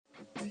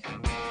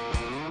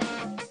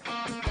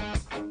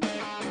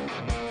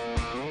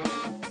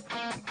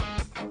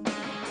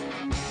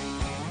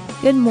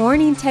Good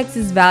morning,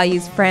 Texas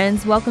Values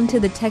friends. Welcome to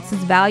the Texas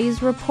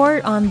Values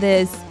Report on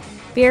this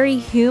very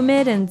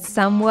humid and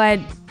somewhat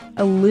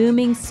a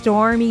looming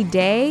stormy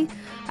day.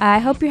 I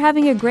hope you're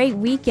having a great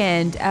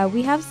weekend.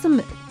 We have some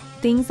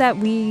things that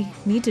we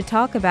need to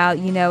talk about,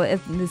 in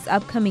this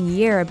upcoming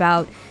year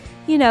about,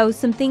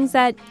 some things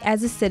that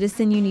as a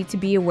citizen you need to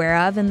be aware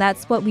of. And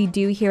that's what we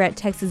do here at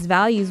Texas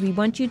Values. We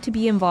want you to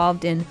be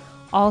involved in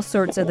all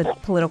sorts of the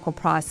political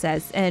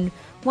process. And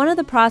one of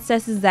the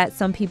processes that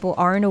some people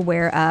aren't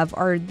aware of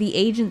are the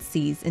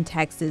agencies in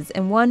Texas.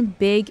 And one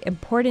big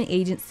important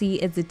agency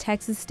is the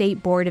Texas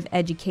State Board of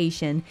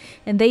Education.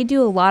 And they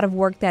do a lot of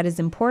work that is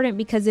important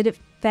because it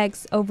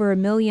affects over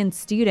 1 million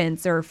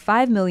students, or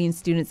 5 million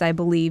students, I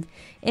believe,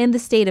 in the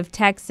state of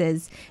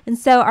Texas. And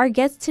so our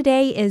guest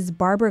today is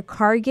Barbara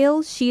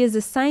Cargill. She is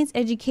a science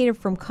educator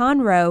from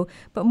Conroe,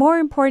 but more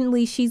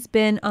importantly, she's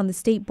been on the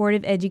State Board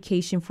of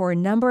Education for a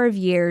number of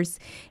years.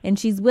 And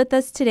she's with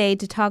us today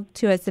to talk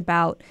to us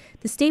about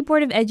the State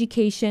Board of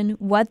Education,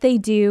 what they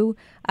do,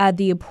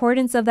 the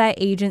importance of that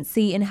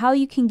agency, and how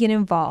you can get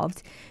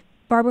involved.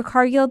 Barbara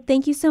Cargill,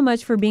 thank you so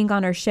much for being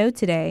on our show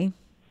today.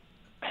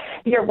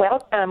 You're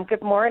welcome.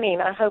 Good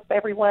morning. I hope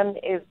everyone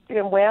is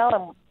doing well,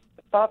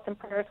 and thoughts and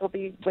prayers will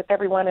be with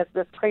everyone as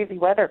this crazy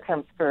weather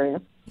comes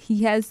through.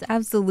 Yes,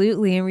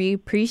 absolutely, and we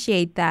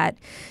appreciate that.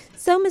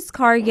 So, Ms.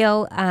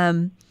 Cargill,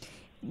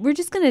 we're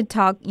just going to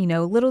talk, a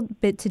little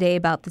bit today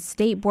about the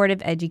State Board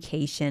of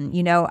Education.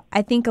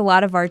 I think a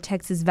lot of our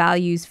Texas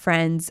Values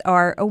friends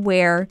are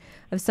aware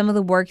of some of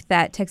the work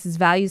that Texas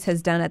Values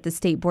has done at the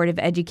State Board of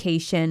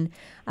Education.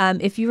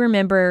 If you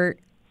remember,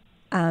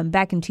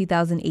 back in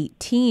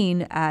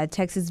 2018,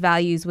 Texas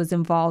Values was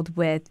involved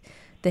with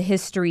the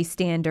history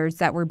standards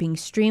that were being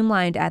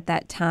streamlined at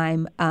that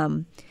time,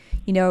 in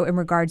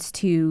regards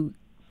to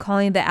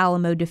calling the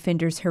Alamo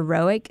defenders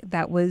heroic.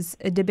 That was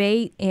a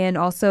debate. And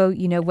also,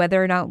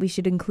 whether or not we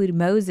should include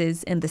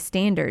Moses in the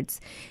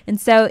standards. And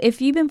so if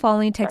you've been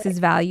following Texas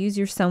Values,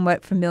 you're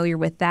somewhat familiar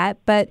with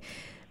that. But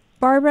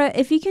Barbara,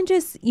 if you can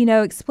just,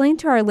 explain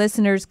to our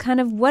listeners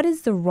kind of what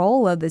is the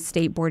role of the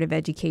State Board of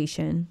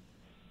Education?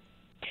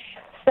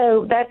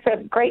 So that's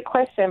a great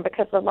question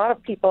because a lot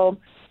of people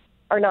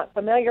are not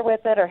familiar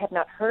with it or have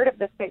not heard of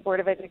the State Board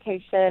of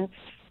Education.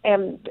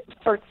 And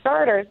for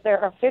starters, there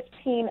are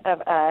 15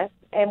 of us,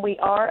 and we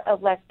are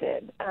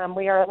elected.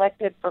 We are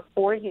elected for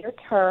 4-year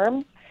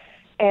terms,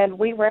 and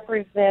we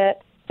represent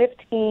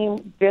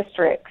 15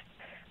 districts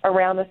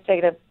around the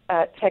state of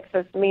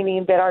Texas,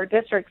 meaning that our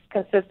districts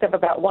consist of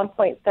about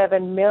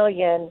 1.7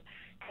 million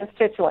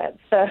constituents.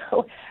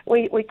 So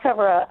we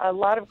cover a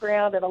lot of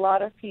ground and a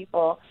lot of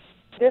people.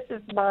 This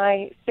is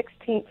my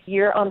 16th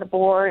year on the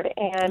board,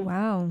 and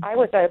wow. I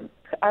was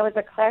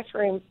a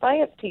classroom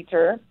science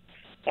teacher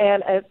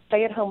and a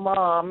stay-at-home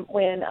mom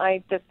when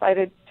I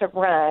decided to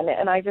run,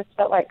 and I just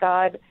felt like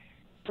God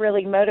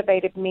really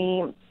motivated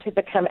me to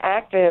become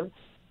active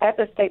at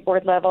the state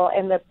board level.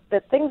 And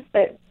the things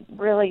that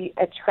really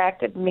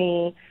attracted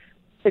me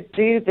to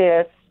do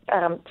this,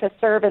 to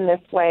serve in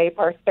this way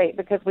for our state,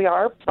 because we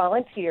are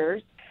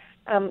volunteers,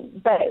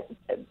 but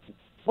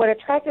what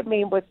attracted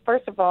me was,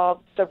 first of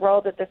all, the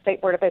role that the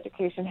State Board of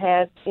Education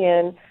has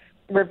in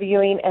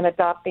reviewing and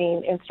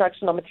adopting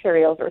instructional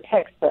materials or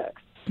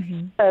textbooks.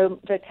 Mm-hmm. So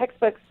the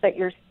textbooks that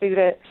your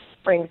student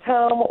brings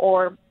home,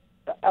 or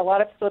a lot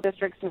of school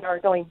districts are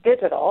going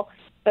digital,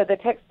 so the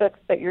textbooks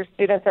that your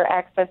students are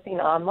accessing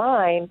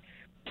online,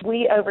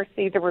 we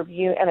oversee the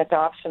review and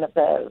adoption of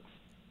those.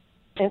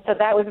 And so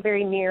that was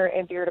very near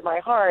and dear to my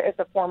heart as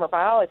a former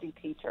biology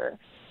teacher.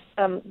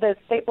 The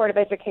State Board of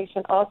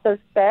Education also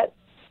sets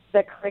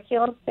the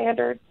curriculum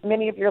standards.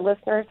 Many of your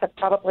listeners have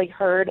probably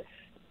heard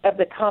of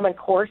the Common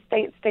Core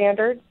state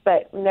standards,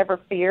 but never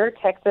fear,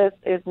 Texas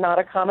is not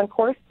a Common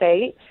Core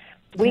state.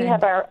 We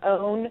have our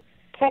own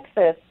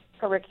Texas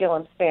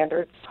curriculum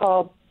standards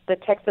called the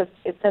Texas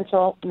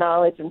Essential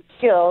Knowledge and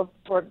Skills,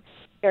 or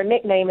their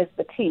nickname is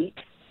the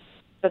TEACS,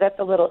 so that's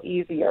a little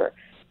easier.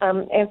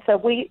 And so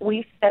we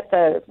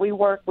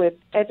work with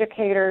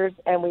educators,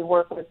 and we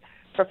work with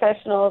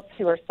professionals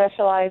who are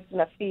specialized in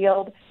a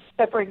field.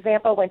 So, for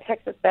example, when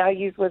Texas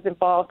Values was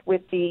involved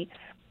with the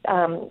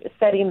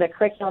setting the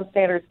curriculum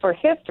standards for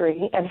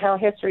history and how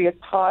history is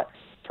taught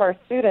to our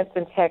students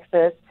in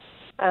Texas,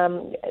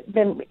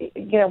 then,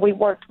 we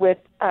worked with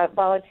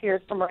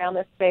volunteers from around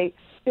the state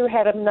who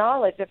had a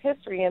knowledge of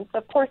history. And,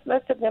 of course,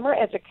 most of them are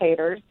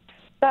educators,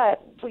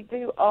 but we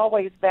do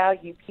always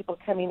value people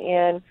coming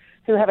in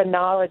who have a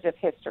knowledge of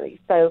history.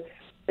 So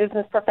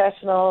business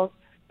professionals,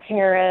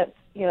 parents,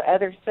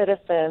 other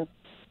citizens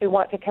who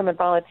want to come and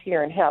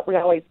volunteer and help. We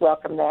always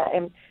welcome that.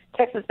 And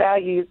Texas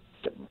Values,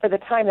 for the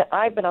time that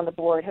I've been on the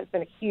board, has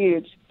been a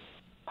huge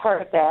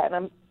part of that. And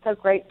I'm so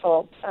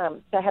grateful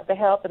to have the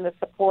help and the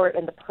support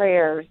and the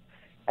prayers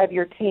of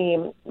your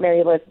team, Mary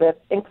Elizabeth,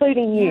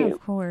 including you. Yeah,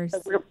 of course.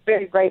 So we're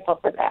very grateful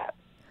for that.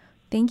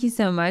 Thank you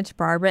so much,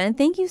 Barbara. And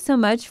thank you so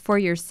much for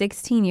your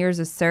 16 years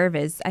of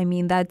service. I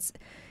mean, that's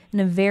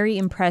a very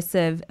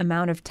impressive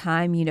amount of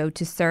time,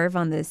 to serve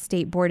on the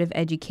State Board of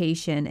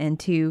Education and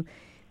to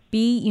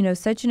be,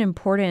 such an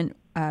important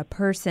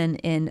person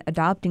in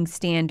adopting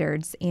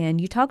standards, and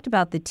you talked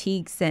about the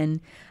TEKS,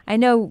 and I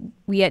know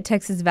we at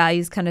Texas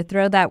Values kind of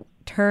throw that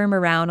term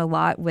around a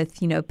lot with,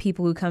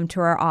 people who come to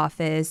our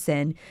office,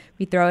 and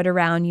we throw it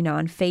around,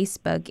 on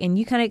Facebook, and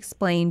you kind of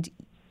explained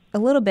a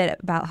little bit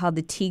about how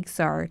the TEKS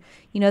are,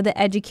 the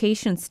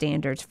education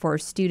standards for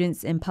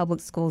students in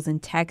public schools in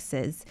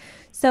Texas.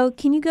 So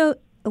can you go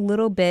a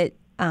little bit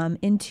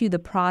into the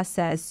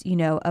process,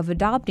 of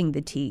adopting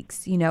the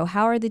TEKS?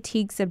 How are the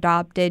TEKS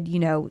adopted,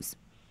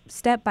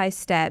 step by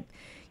step?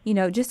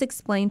 Just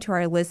explain to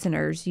our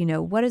listeners,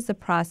 what is the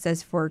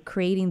process for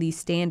creating these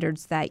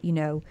standards that,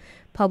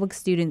 public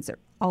students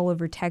all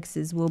over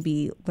Texas will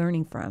be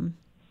learning from?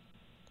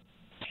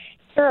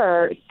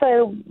 Sure.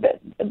 So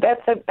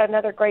that's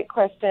another great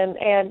question.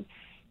 And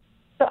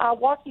so I'll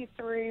walk you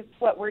through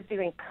what we're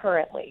doing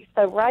currently.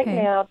 So right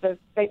now, the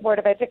State Board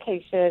of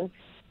Education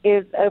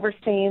is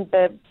overseeing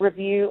the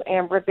review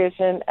and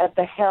revision of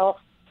the health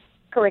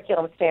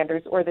curriculum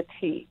standards, or the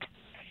TEKS.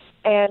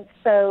 And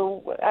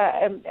so,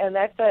 and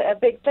that's a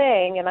big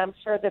thing, and I'm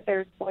sure that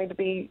there's going to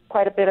be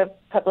quite a bit of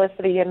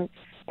publicity and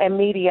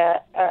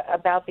media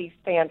about these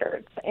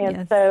standards.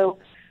 And so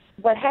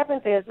what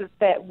happens is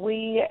that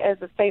we, as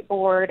a state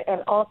board,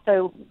 and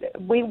also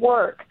we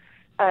work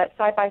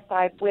side by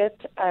side with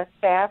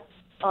staff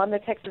on the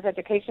Texas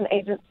Education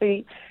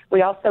Agency.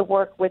 We also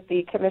work with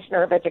the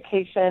Commissioner of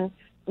Education,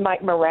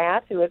 Mike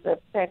Morath, who is a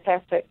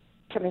fantastic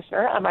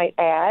commissioner, I might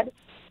add.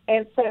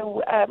 And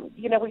so,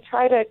 we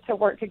try to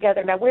work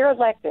together. Now, we're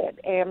elected,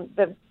 and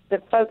the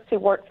folks who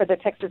work for the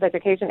Texas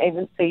Education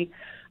Agency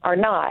are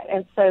not.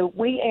 And so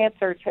we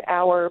answer to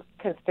our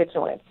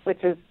constituents,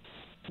 which is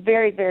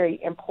very, very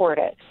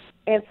important.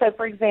 And so,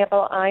 for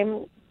example,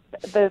 I'm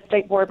the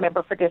state board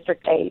member for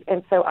District 8,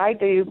 and so I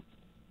do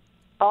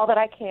all that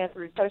I can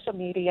through social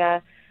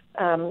media,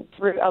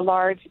 through a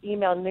large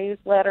email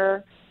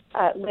newsletter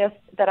list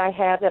that I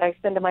have that I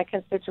send to my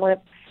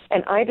constituents,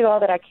 and I do all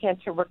that I can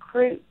to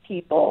recruit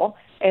people.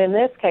 And in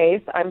this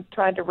case, I'm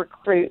trying to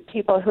recruit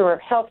people who are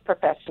health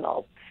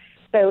professionals,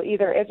 so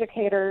either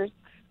educators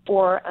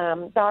or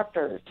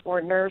doctors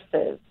or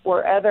nurses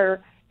or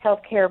other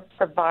healthcare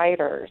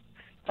providers,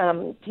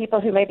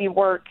 people who maybe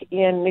work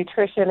in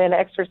nutrition and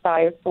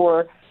exercise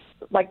for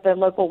like the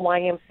local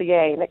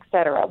YMCA and et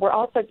cetera. We're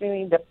also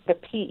doing the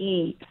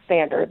PE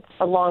standards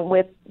along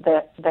with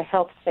the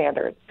health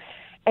standards.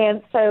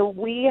 And so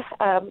we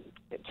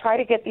try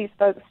to get these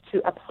folks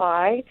to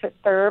apply to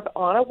serve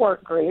on a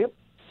work group.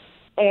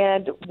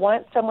 And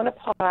once someone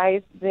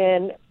applies,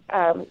 then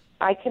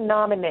I can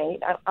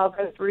nominate. I'll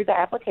go through the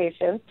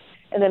applications,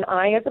 and then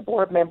I, as a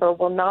board member,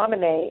 will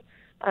nominate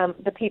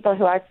the people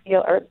who I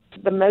feel are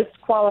the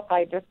most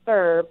qualified to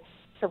serve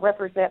to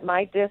represent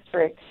my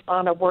district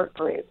on a work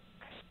group.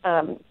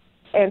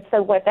 And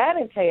so what that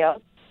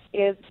entails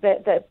is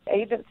that the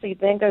agency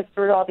then goes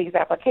through all these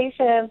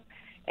applications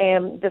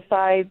and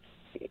decides,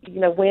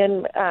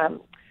 when,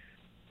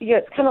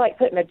 it's kind of like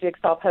putting a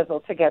jigsaw puzzle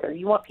together.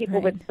 You want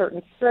people with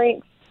certain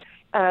strengths.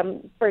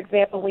 For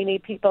example, we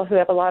need people who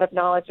have a lot of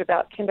knowledge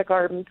about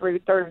kindergarten through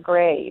third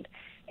grade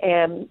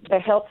and the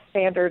health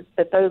standards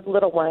that those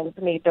little ones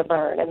need to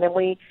learn. And then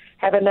we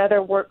have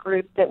another work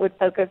group that would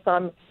focus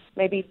on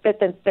maybe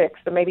 5th and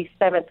 6th or maybe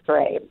 7th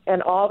grade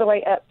and all the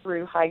way up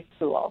through high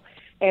school.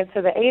 And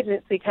so the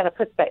agency kind of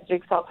puts that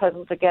jigsaw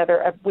puzzle together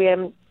of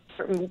when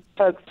certain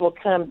folks will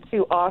come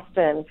to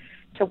Austin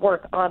to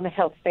work on the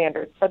health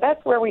standards. So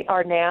that's where we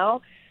are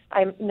now.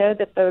 I know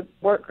that the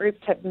work groups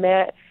have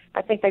met.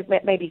 I think they've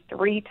met maybe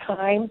 3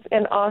 times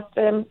in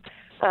Austin,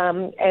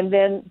 and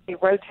then they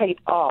rotate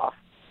off.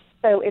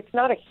 So it's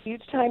not a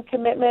huge time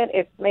commitment.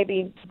 It's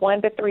maybe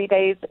 1 to 3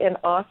 days in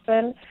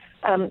Austin.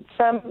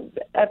 Some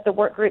of the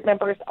work group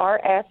members are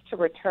asked to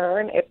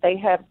return if they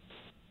have,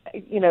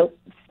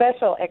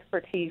 special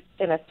expertise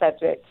in a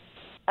subject.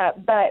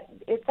 But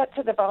it's up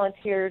to the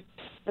volunteers,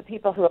 the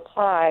people who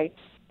apply,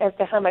 as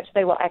to how much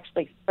they will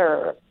actually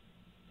serve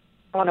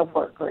on a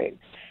work group.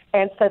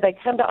 And so they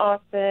come to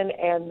Austin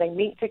and they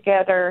meet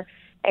together,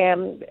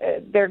 and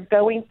they're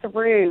going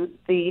through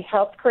the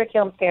health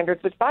curriculum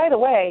standards, which, by the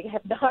way,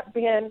 have not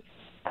been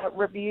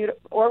reviewed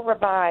or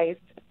revised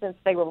since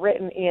they were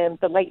written in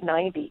the late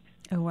 90s.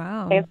 Oh,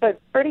 wow. And so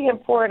it's pretty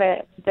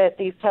important that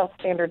these health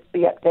standards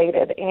be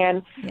updated.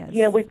 And,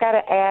 we've got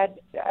to add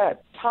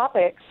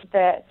topics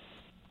that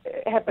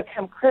have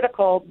become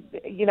critical,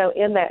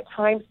 in that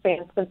time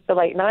span since the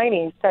late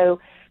 90s. So,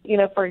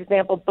 for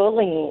example,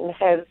 bullying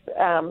has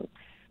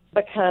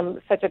become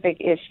such a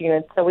big issue,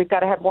 and so we've got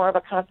to have more of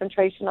a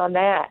concentration on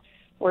that.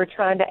 We're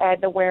trying to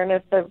add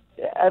awareness of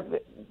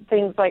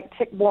things like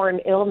tick-borne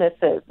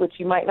illnesses, which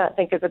you might not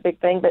think is a big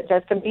thing, but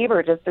Justin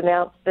Bieber just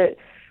announced that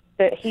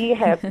he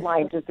has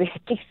Lyme disease.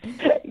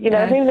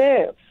 Who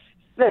knew?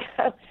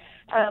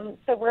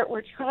 So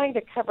we're trying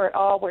to cover it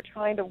all. We're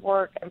trying to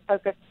work and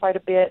focus quite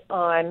a bit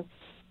on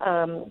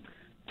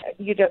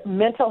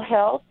mental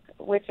health,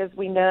 which, as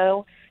we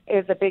know,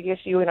 is a big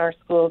issue in our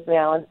schools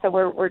now. And so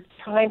we're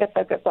trying to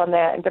focus on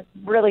that and to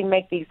really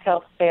make these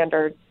health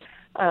standards,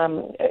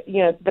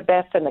 the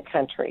best in the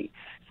country.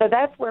 So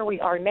that's where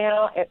we are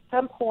now. At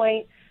some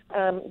point,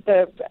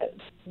 the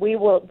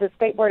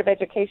State Board of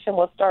Education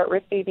will start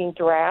receiving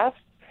drafts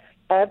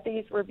of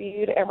these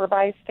reviewed and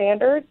revised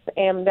standards,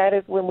 and that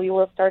is when we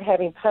will start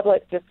having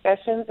public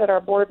discussions at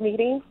our board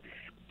meetings.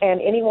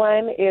 And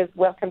anyone is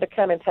welcome to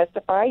come and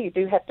testify. You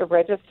do have to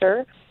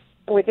register,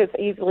 which is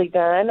easily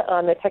done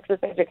on the Texas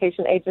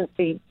Education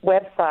Agency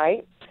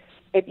website.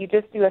 If you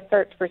just do a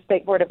search for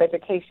State Board of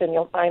Education,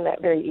 you'll find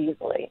that very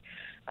easily.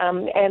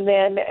 And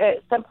then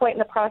at some point in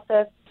the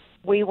process,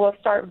 we will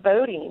start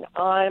voting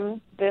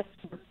on this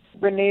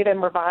renewed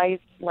and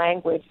revised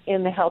language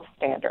in the health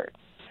standards.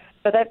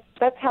 So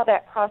that's how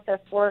that process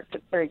works.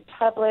 It's very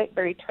public,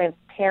 very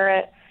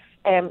transparent,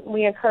 and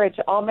we encourage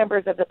all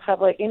members of the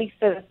public, any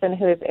citizen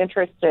who is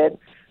interested,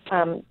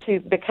 to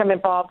become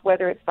involved,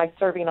 whether it's by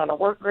serving on a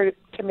work group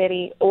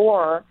committee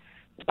or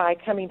by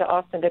coming to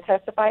Austin to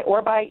testify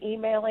or by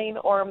emailing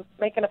or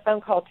making a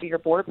phone call to your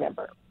board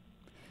member.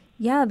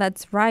 Yeah,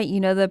 that's right.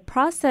 The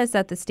process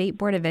at the State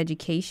Board of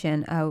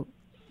Education,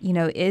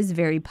 is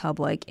very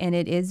public and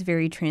it is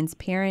very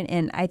transparent.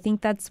 And I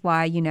think that's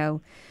why,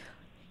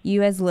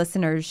 you as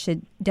listeners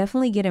should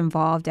definitely get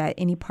involved at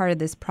any part of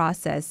this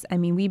process. I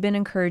mean, we've been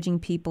encouraging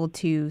people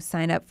to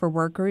sign up for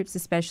work groups,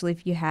 especially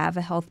if you have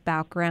a health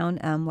background.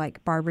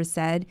 Like Barbara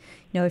said,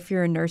 if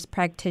you're a nurse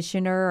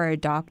practitioner or a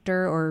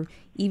doctor, or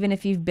even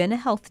if you've been a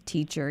health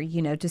teacher,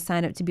 to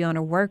sign up to be on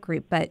a work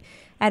group. But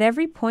at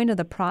every point of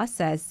the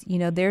process,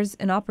 there's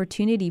an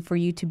opportunity for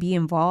you to be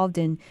involved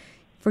and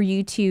for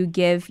you to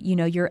give,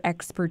 your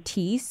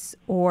expertise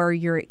or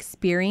your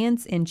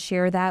experience and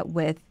share that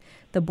with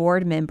the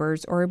board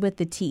members or with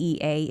the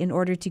TEA in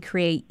order to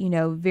create,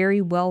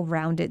 very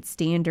well-rounded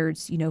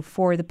standards,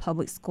 for the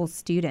public school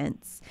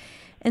students.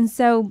 And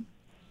so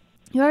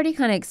you already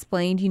kind of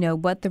explained,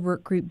 what the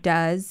work group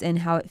does and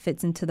how it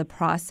fits into the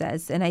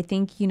process. And I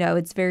think,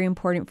 it's very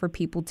important for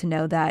people to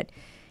know that,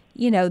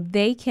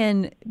 they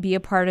can be a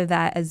part of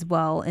that as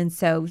well. And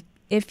so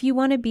if you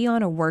want to be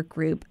on a work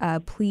group,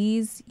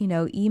 please,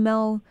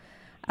 email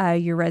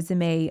your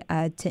resume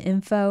to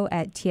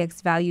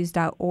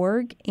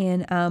info@txvalues.org,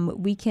 and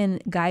we can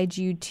guide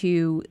you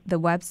to the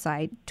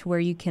website to where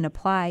you can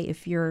apply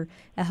if you're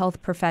a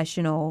health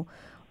professional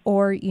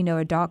or,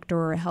 a doctor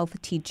or a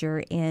health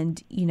teacher.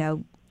 And,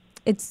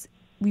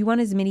 we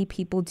want as many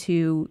people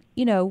to,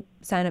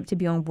 sign up to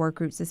be on work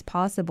groups as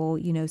possible,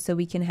 so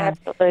we can have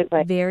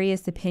Absolutely.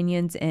 various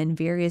opinions and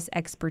various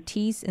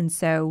expertise. And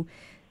so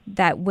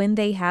that when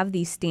they have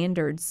these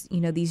standards,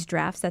 these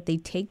drafts that they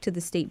take to the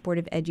State Board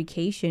of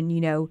Education,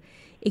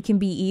 it can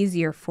be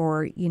easier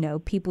for,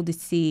 people to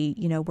see,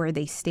 where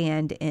they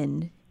stand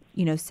in,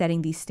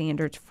 setting these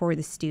standards for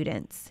the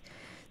students.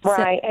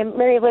 Right. And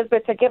Mary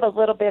Elizabeth, to give a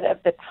little bit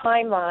of the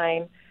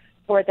timeline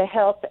for the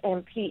health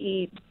and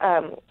PE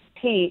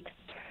peaks,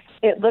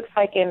 it looks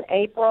like in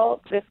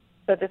April, this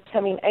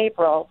coming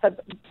April, so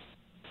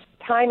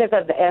time is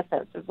of the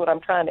essence, is what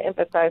I'm trying to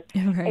emphasize.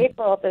 Right.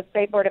 April, the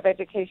State Board of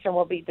Education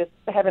will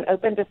have an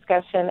open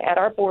discussion at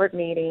our board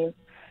meetings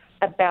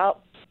about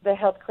the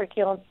health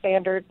curriculum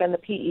standards and the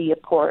PE,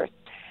 of course.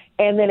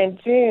 And then in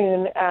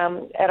June,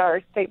 at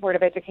our State Board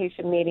of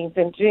Education meetings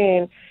in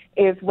June,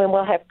 is when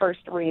we'll have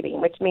first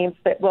reading, which means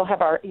that we'll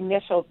have our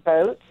initial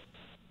vote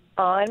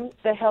on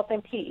the health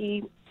and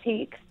PE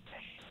peaks.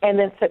 And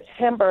then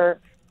September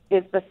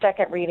is the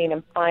second reading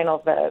and final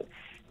vote.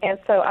 And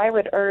so I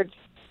would urge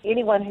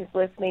anyone who's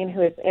listening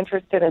who is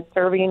interested in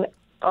serving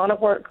on a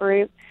work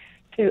group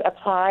to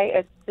apply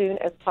as soon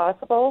as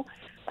possible,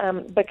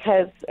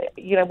 because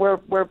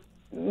we're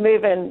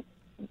moving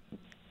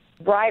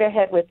right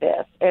ahead with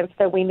this, and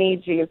so we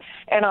need you.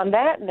 And on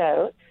that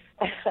note,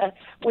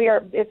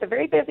 it's a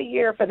very busy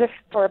year for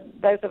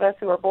those of us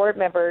who are board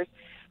members.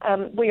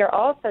 We are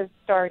also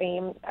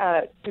starting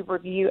to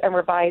review and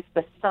revise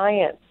the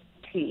science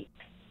peaks.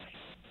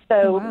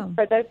 So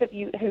For those of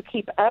you who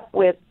keep up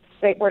with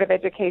State Board of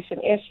Education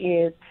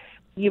issues,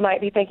 you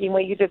might be thinking,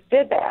 well, you just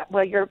did that.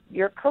 Well,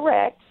 you're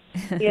correct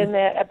in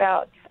that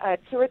about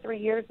 2 or 3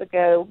 years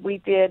ago, we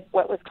did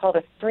what was called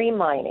a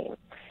streamlining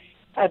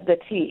of the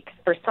TEACs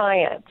for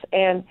science.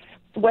 And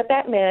what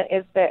that meant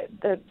is that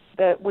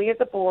we as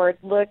a board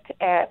looked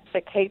at the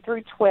K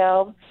through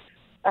 12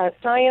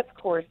 science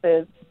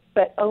courses,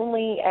 but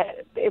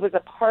it was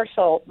a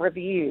partial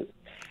review.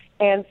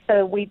 And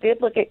so we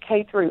did look at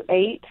K through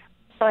 8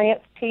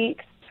 science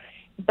TEACs,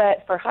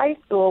 but for high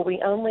school,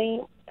 we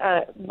only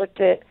looked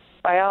at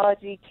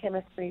biology,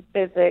 chemistry,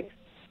 physics,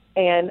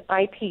 and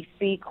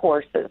IPC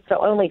courses, so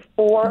only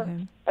 4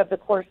 of the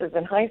courses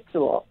in high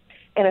school.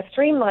 And a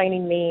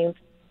streamlining means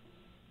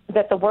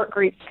that the work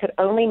groups could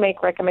only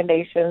make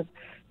recommendations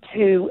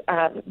to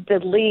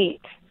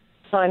delete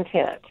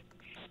content.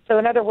 So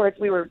in other words,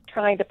 we were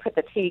trying to put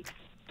the TEACs,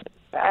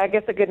 I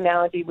guess a good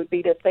analogy would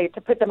be to say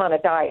to put them on a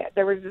diet.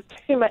 There was just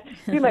too much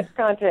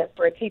content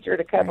for a teacher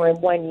to cover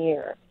in 1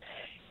 year.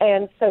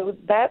 And so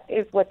that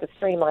is what the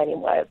streamlining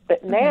was.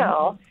 But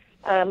now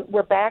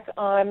we're back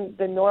on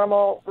the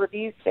normal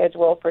review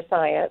schedule for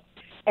science.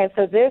 And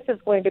so this is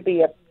going to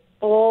be a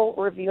full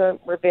review and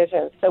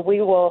revision. So we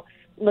will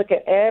look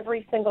at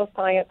every single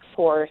science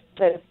course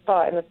that is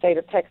taught in the state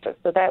of Texas.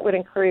 So that would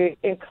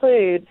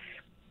include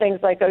things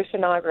like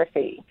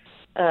oceanography,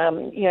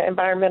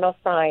 environmental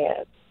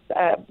science,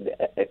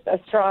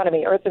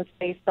 astronomy, earth and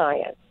space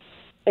science,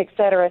 et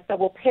cetera. So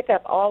we'll pick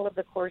up all of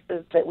the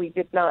courses that we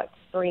did not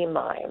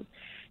streamline.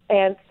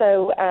 And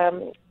so,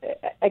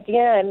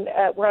 again,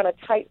 we're on a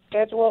tight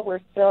schedule. We're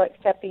still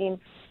accepting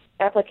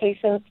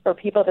applications for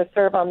people to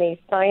serve on the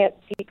Science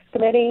Peaks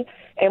Committee,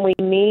 and we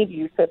need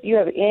you. So if you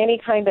have any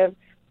kind of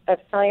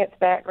science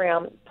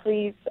background,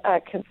 please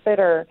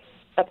consider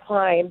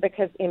applying,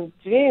 because in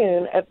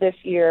June of this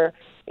year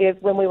is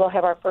when we will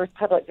have our first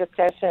public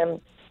discussion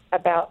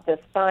about the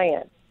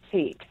Science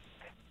Peaks.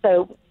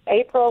 So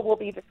April, we'll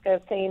be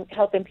discussing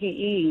health and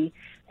PE,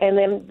 and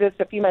then just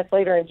a few months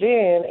later in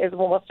June is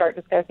when we'll start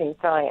discussing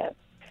science.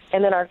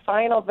 And then our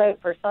final vote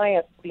for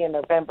science will be in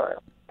November,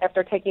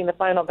 after taking the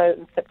final vote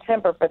in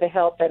September for the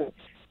health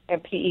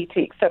and PE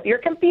Peaks. So if you're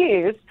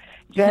confused,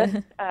 just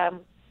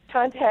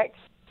contact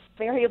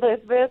Mary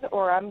Elizabeth,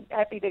 or I'm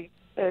happy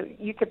to,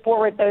 you could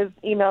forward those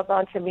emails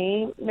on to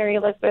me, Mary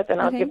Elizabeth,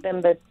 and I'll give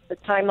them the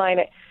timeline.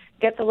 It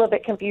gets a little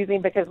bit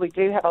confusing because we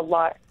do have a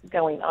lot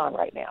going on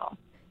right now.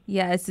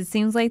 Yes, it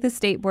seems like the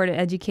State Board of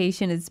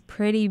Education is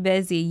pretty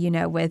busy,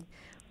 with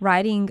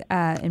writing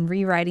and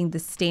rewriting the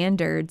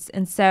standards.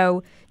 And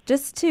so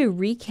just to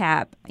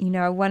recap,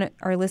 I want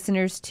our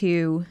listeners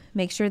to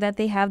make sure that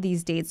they have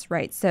these dates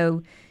right.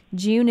 So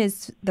June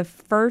is the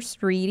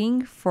first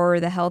reading for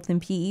the health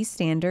and PE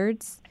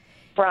standards.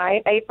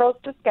 Right. April's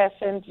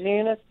discussion,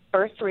 June is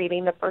first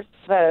reading, the first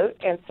vote,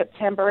 and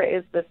September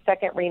is the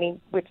second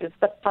reading, which is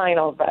the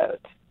final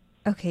vote.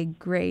 Okay,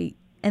 great.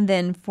 And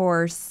then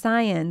for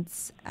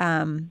science,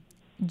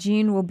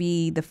 June will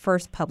be the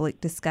first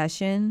public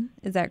discussion.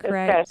 Is that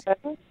correct?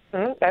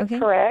 That's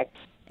correct.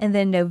 And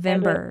then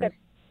November.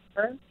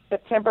 And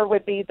September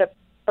would be the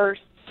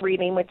first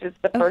reading, which is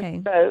the first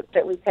vote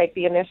that we take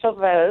the initial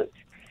vote.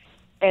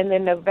 And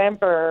then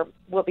November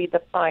will be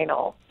the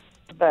final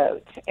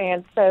vote.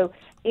 And so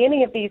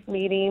any of these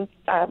meetings,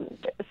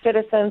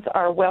 citizens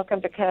are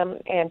welcome to come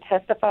and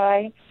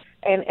testify.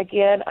 And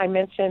again, I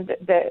mentioned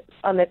that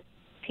on the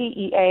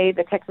TEA,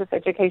 the Texas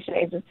Education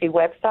Agency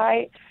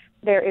website,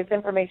 there is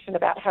information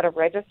about how to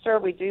register.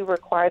 We do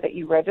require that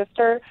you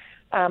register.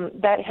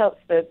 That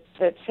helps the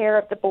chair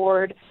of the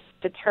board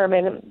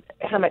determine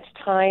how much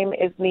time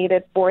is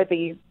needed for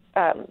these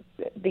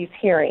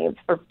hearings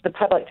for the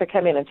public to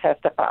come in and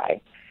testify.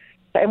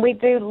 And we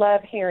do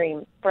love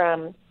hearing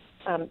from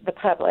the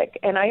public.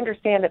 And I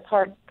understand it's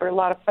hard for a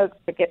lot of folks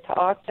to get to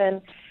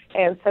Austin,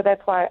 and so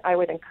that's why I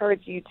would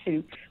encourage you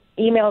to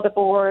email the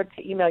board,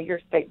 to email your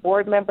state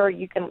board member.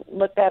 You can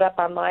look that up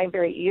online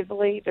very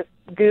easily. Just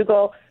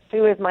Google,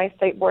 who is my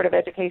State Board of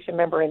Education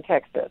member in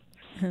Texas?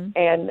 Mm-hmm.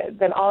 And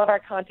then all of our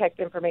contact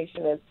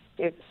information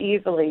is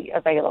easily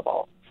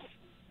available.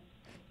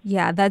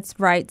 Yeah, that's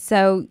right.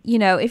 So,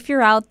 if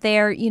you're out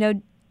there,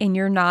 and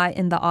you're not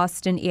in the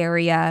Austin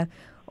area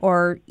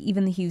or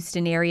even the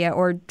Houston area,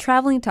 or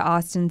traveling to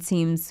Austin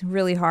seems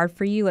really hard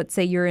for you. Let's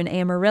say you're in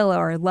Amarillo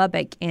or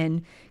Lubbock,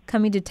 and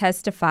coming to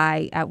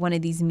testify at one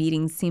of these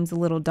meetings seems a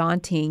little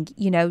daunting.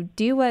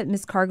 Do what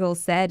Ms. Cargill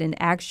said and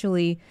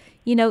actually,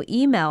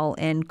 email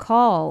and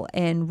call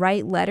and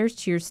write letters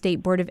to your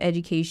State Board of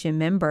Education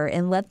member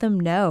and let them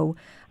know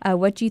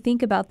what you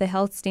think about the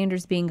health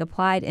standards being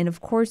applied. And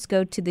of course,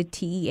 go to the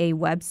TEA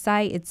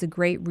website. It's a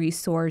great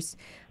resource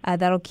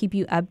that'll keep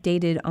you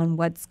updated on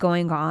what's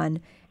going on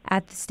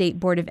at the State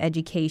Board of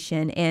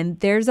Education. And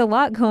there's a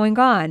lot going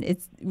on.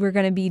 We're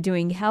going to be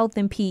doing health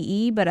and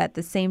PE, but at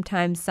the same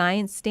time,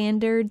 science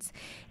standards.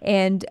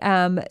 And,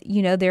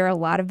 there are a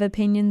lot of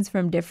opinions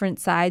from different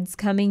sides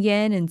coming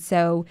in. And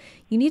so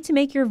you need to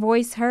make your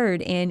voice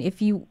heard. And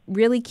if you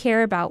really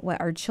care about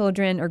what our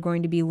children are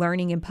going to be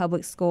learning in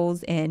public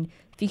schools, and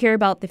if you care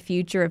about the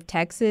future of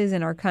Texas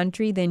and our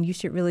country, then you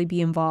should really be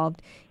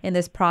involved in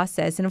this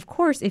process. And of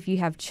course, if you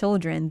have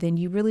children, then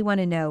you really want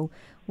to know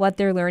what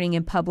they're learning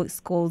in public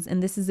schools.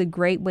 And this is a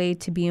great way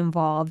to be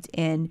involved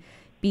and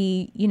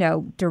be,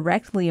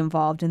 directly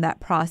involved in that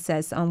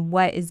process on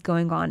what is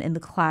going on in the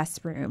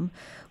classroom.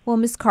 Well,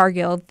 Ms.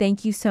 Cargill,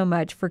 thank you so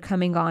much for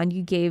coming on.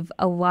 You gave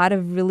a lot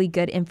of really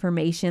good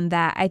information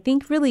that I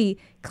think really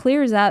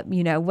clears up,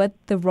 what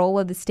the role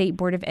of the State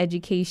Board of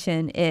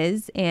Education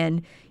is,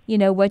 and,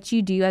 what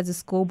you do as a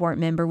school board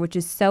member, which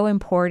is so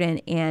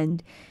important.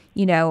 And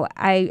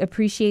I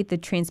appreciate the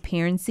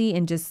transparency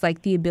and just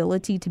like the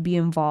ability to be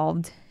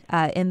involved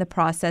in the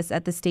process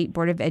at the State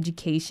Board of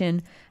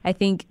Education. I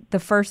think the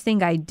first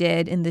thing I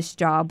did in this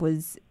job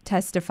was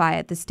testify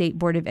at the State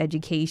Board of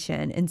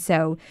Education. And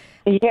so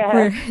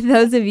for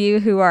those of you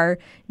who are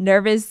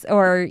nervous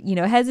or,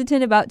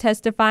 hesitant about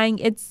testifying,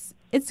 it's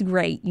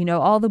great.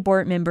 All the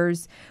board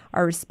members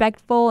are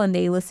respectful and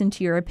they listen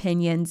to your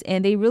opinions,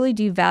 and they really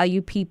do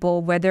value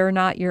people, whether or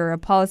not you're a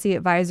policy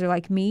advisor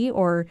like me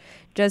or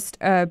just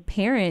a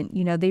parent.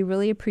 They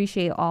really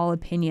appreciate all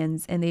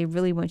opinions, and they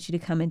really want you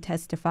to come and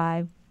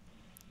testify.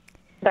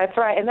 That's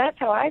right. And that's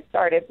how I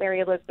started, Mary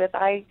Elizabeth.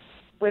 I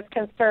was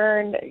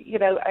concerned,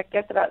 I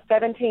guess about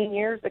 17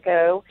 years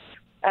ago,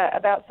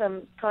 about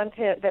some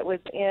content that was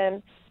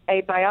in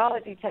a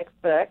biology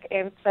textbook.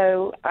 And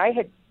so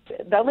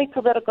the only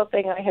political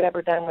thing I had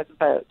ever done was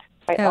vote.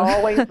 I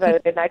always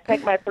voted. And I'd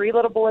take my 3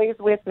 little boys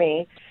with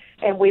me,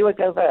 and we would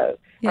go vote.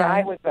 Or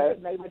I would vote,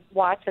 and they would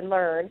watch and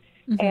learn.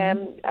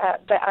 And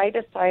but I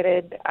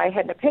decided I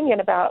had an opinion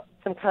about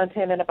some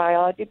content in a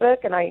biology book,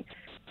 and I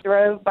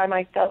drove by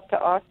myself to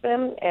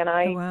Austin, and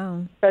I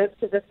spoke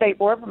to the state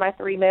board for my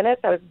 3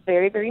 minutes. I was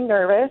very, very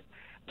nervous,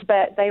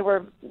 but they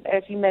were,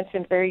 as you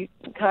mentioned, very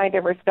kind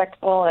and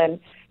respectful, and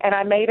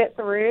I made it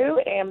through,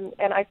 and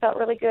I felt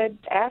really good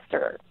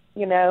after,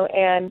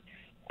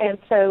 and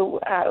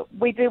so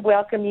we do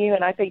welcome you,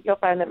 and I think you'll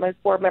find that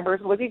most board members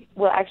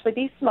will actually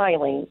be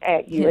smiling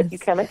at you if you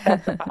come and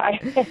testify.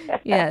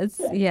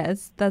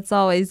 Yes, that's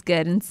always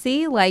good. And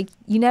see,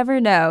 you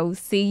never know.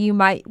 See, you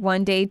might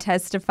one day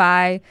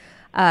testify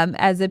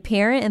as a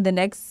parent, and the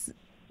next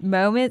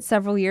moment,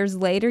 several years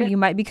later, you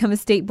might become a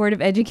State Board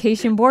of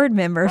Education board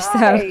member.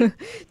 Right. So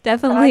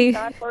definitely.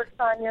 God works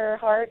on your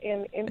heart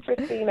in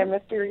interesting and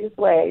mysterious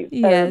ways.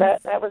 So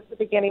that was the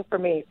beginning for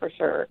me, for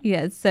sure.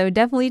 Yes. So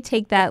definitely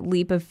take that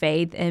leap of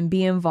faith and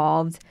be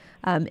involved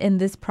in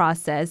this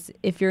process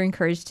if you're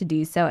encouraged to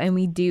do so. And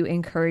we do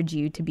encourage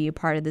you to be a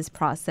part of this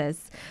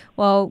process.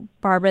 Well,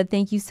 Barbara,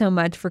 thank you so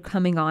much for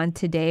coming on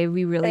today.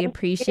 We really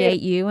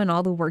appreciate you and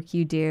all the work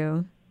you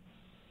do.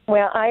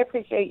 Well, I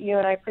appreciate you,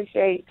 and I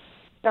appreciate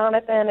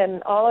Jonathan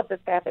and all of the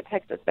staff at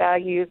Texas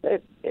Values.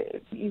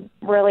 You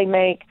really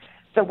make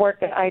the work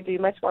that I do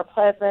much more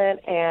pleasant,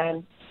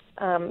 and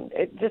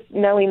just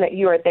knowing that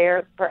you are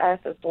there for us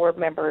as board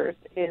members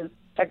is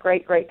a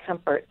great, great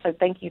comfort. So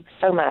thank you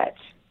so much.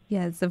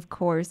 Yes, of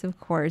course,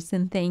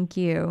 and thank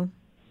you.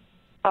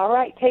 All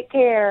right, take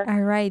care.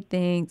 All right,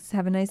 thanks.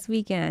 Have a nice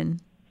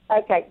weekend.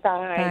 Okay,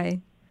 bye.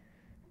 Bye.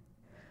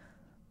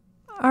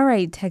 All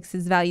right,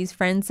 Texas Values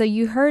friends. So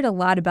you heard a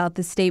lot about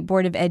the State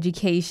Board of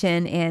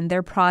Education and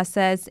their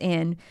process,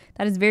 and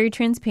that is very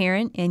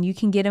transparent, and you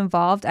can get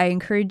involved. I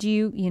encourage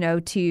you,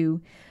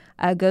 to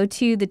go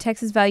to the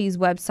Texas Values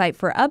website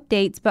for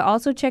updates, but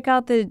also check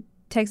out the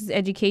Texas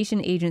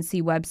Education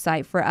Agency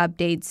website for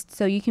updates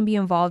so you can be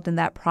involved in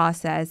that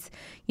process.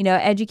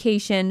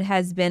 Education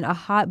has been a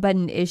hot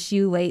button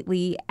issue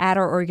lately at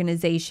our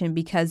organization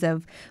because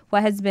of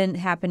what has been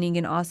happening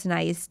in Austin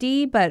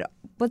ISD, but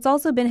what's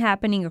also been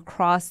happening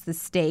across the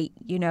state.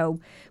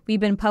 We've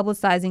been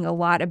publicizing a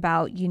lot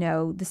about,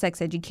 the sex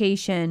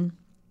education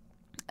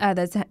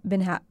that's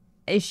been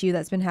issue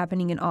that's been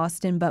happening in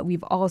Austin, but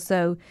we've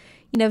also,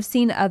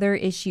 seen other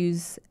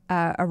issues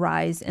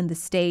arise in the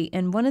state.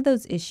 And one of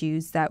those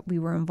issues that we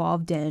were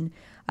involved in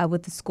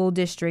with the school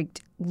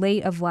district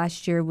late of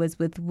last year was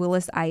with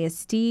Willis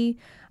ISD.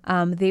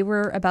 They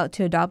were about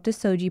to adopt a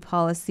SOGI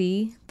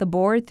policy. The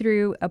board,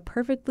 through a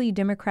perfectly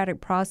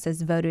democratic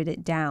process, voted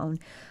it down.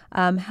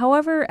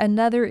 However,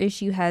 another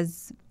issue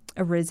has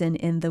arisen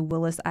in the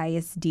Willis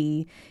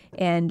ISD,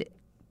 and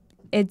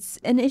it's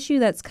an issue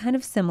that's kind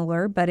of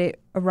similar, but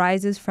it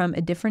arises from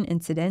a different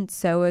incident.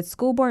 So a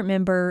school board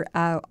member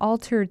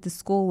altered the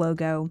school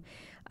logo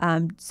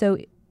so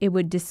it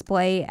would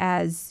display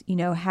as,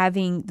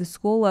 having the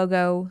school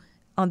logo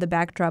on the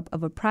backdrop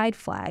of a pride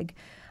flag.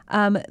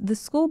 The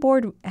school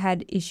board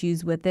had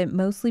issues with it,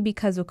 mostly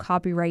because of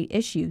copyright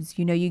issues.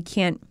 You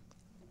can't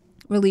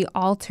really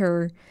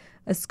alter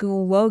a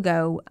school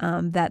logo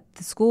that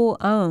the school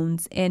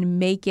owns and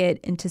make it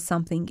into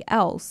something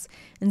else.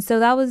 And so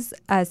that was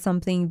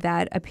something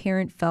that a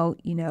parent felt,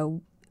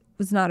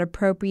 was not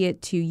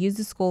appropriate to use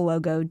the school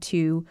logo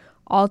to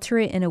alter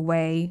it in a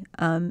way,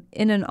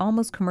 in an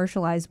almost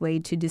commercialized way,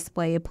 to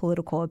display a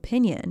political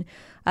opinion.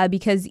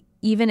 Because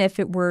even if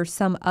it were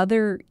some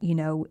other,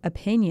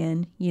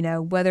 opinion,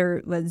 whether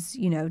it was,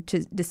 to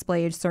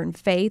display a certain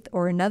faith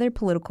or another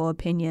political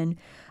opinion,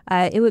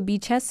 it would be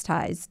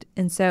chastised.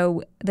 And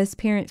so this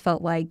parent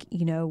felt like,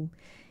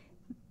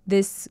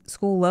 this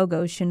school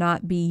logo should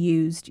not be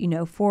used,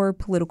 for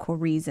political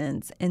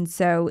reasons. And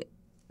so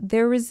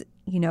there was,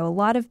 a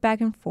lot of back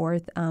and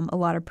forth, a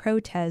lot of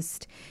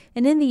protest.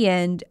 And in the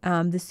end,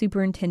 the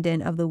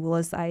superintendent of the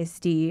Willis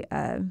ISD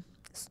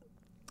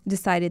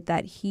decided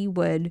that he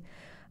would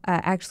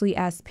actually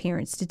ask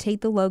parents to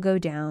take the logo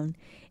down.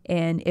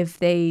 And if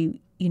they,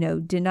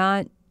 did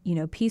not,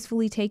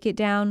 peacefully take it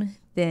down,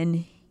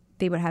 then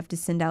they would have to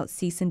send out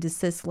cease and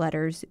desist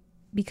letters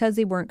because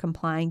they weren't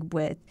complying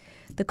with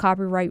the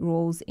copyright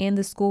rules and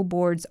the school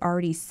board's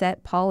already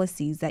set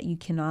policies that you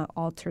cannot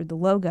alter the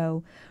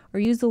logo or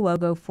use the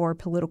logo for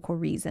political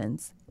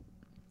reasons.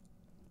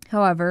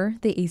 However,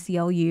 the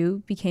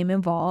ACLU became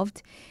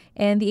involved,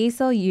 and the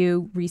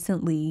ACLU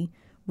recently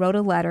wrote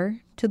a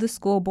letter to the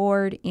school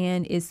board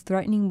and is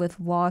threatening with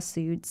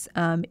lawsuits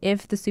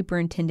if the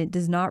superintendent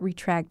does not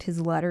retract his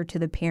letter to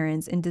the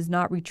parents and does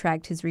not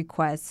retract his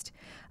request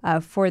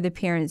for the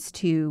parents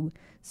to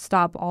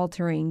stop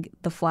altering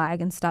the flag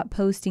and stop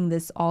posting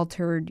this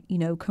altered,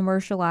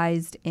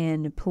 commercialized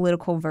and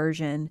political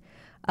version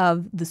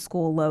of the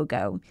school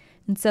logo.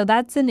 And so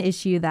that's an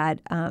issue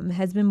that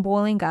has been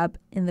boiling up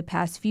in the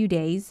past few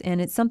days,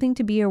 and it's something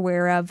to be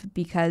aware of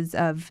because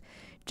of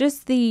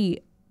just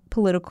the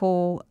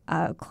political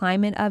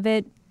climate of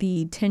it,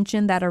 the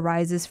tension that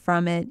arises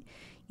from it.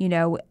 You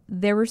know,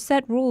 there were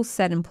set rules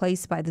set in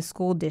place by the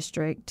school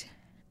district,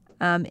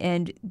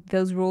 and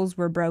those rules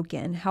were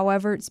broken.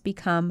 However, it's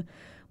become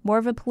more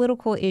of a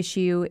political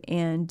issue,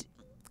 and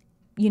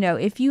you know,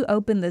 if you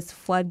open this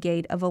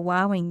floodgate of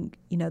allowing,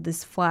 you know,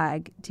 this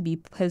flag to be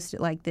posted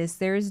like this,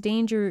 there is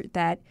danger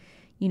that,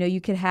 you know, you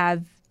could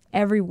have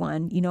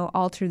everyone, you know,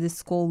 alter the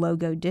school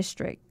logo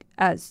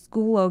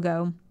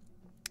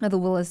of the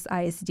Willis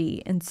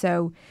ISD. And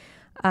so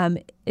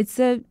it's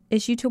a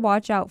issue to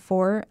watch out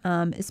for,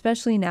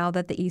 especially now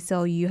that the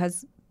ACLU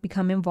has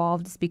become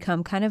involved. It's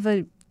become kind of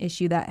a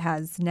issue that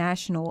has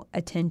national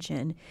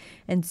attention.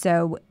 And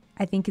so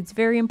I think it's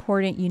very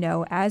important, you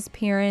know, as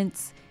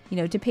parents, you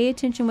know, to pay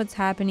attention what's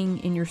happening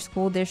in your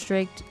school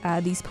district,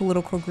 these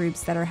political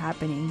groups that are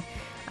happening.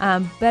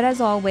 But as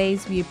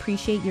always, we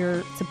appreciate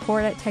your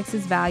support at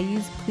Texas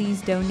Values.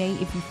 Please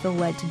donate if you feel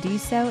led to do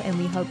so, and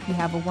we hope you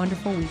have a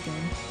wonderful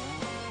weekend.